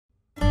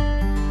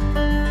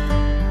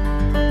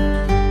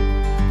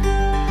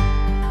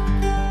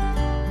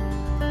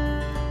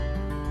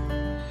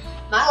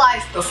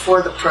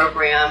before the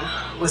program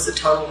was a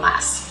total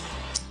mess.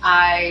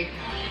 I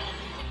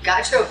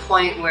got to a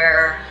point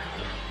where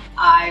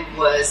I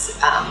was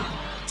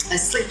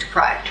sleep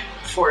deprived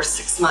for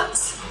 6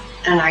 months,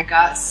 and I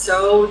got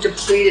so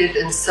depleted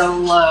and so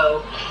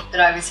low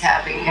that I was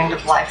having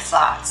end-of-life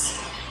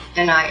thoughts,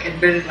 and I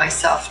admitted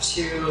myself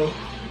to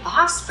the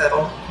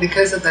hospital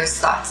because of those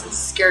thoughts. It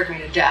scared me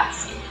to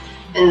death.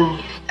 And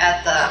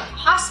at the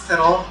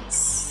hospital,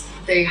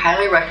 they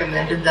highly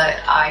recommended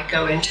that I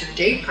go into a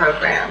day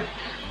program.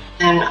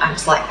 And I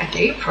was like, a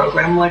day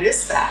program? What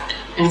is that?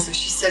 And so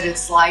she said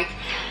it's like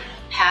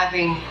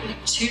having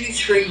 2 to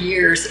 3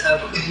 years of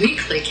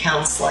weekly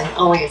counseling,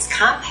 only it's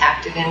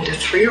compacted into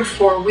 3 or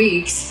 4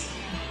 weeks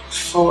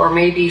for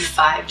maybe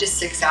 5 to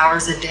 6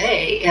 hours a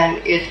day.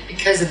 And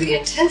because of the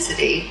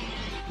intensity,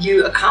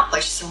 you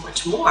accomplish so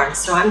much more. And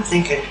so I'm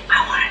thinking,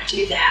 I want to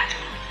do that.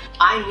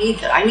 I need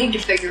that. I need to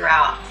figure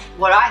out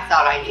what I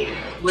thought I needed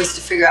was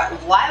to figure out,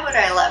 why would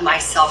I let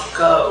myself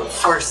go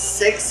for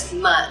 6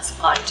 months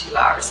on 2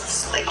 hours of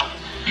sleep?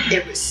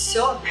 It was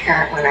so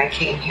apparent when I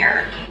came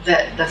here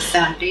that the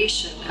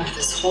foundation of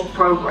this whole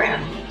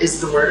program is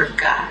the Word of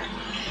God,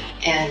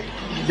 and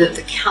that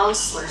the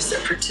counselors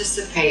that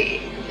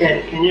participate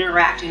and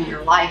interact in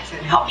your life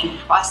and help you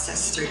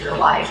process through your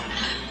life,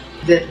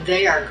 that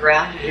they are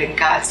grounded in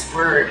God's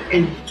Word.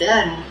 And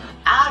then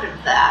out of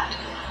that,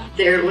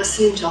 they're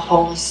listening to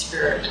Holy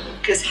Spirit,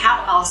 because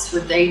how else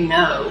would they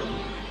know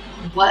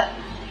what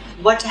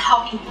to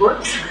help you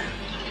work through?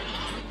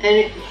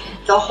 And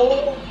the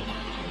whole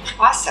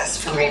process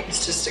for me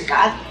was just a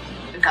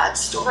God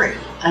story,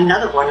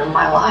 another one in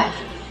my life.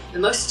 The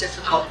most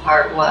difficult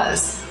part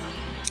was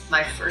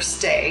my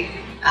first day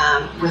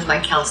with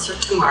my counselor,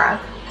 Tamara,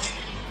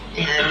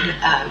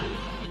 and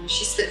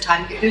she spent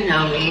time getting to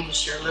know me and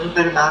share a little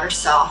bit about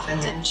herself,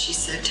 and then she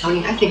said,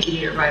 Toni, I think you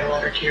need to write a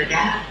letter to your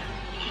dad.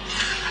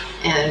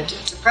 And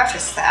to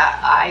preface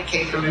that, I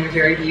came from a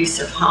very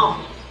abusive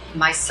home.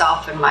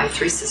 Myself and my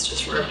 3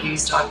 sisters were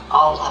abused on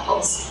all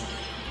levels.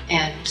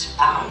 And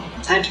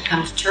I had to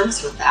come to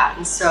terms with that.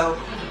 And so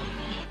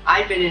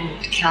I'd been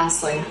in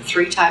counseling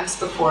 3 times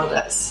before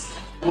this.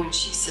 When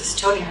she says,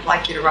 Toni, I'd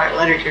like you to write a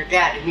letter to your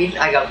dad, immediately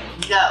I go,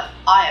 no,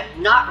 I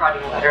am not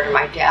writing a letter to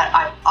my dad.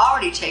 I've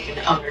already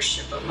taken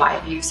ownership of my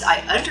abuse. I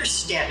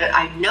understand it.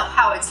 I know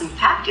how it's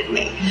impacted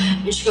me.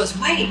 And she goes,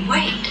 wait.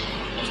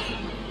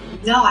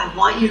 No, I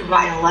want you to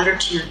write a letter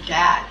to your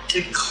dad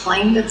to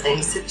claim the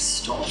things that he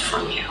stole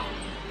from you.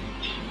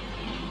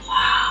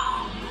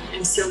 Wow.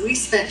 And so we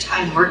spent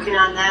time working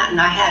on that,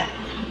 and I had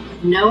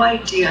no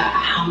idea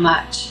how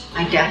much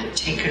my dad had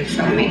taken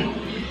from me.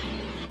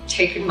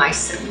 Taken my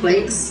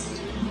siblings,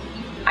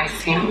 my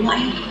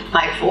family,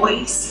 my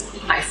voice,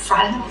 my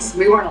friends.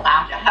 We weren't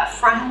allowed to have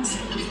friends.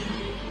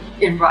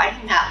 In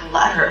writing that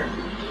letter,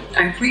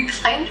 I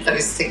reclaimed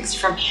those things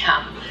from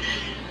him.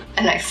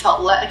 And I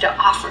felt led to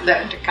offer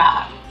them to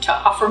God, to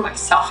offer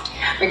myself to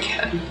Him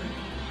again.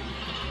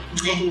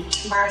 And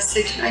Tamara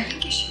said, I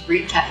think you should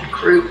read that in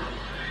group.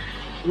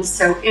 And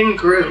so in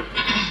group,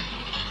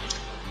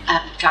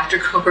 Dr.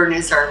 Coburn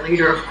is our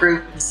leader of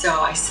group. And so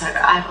I said,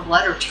 I have a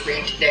letter to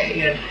read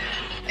today. And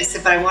I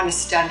said, but I want to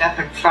stand up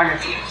in front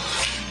of you.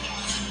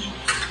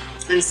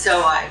 And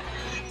so I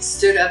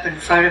stood up in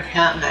front of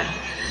him, and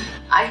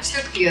I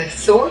took the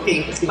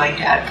authority with my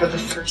dad for the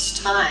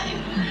first time.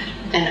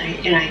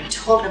 And I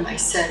told him, I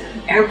said,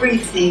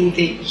 everything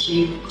that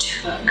you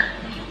took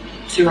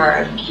through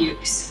our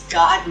abuse,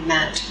 God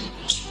meant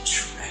to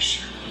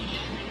treasure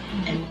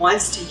and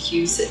wants to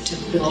use it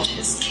to build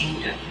His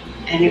kingdom.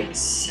 And it was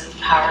so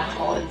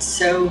powerful and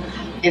so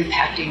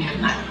impacting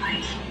in my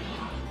life.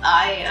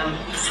 I am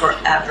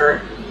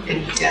forever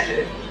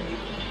indebted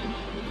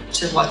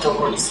to what the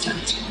Lord has done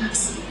through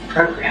this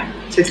program,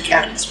 through the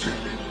Catalyst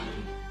program.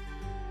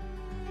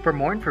 For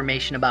more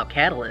information about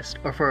Catalyst,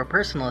 or for a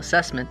personal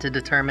assessment to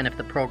determine if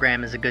the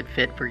program is a good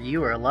fit for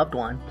you or a loved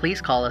one, please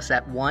call us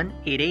at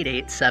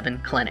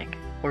 1-888-7-CLINIC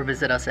or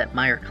visit us at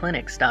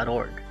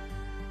meierclinics.org.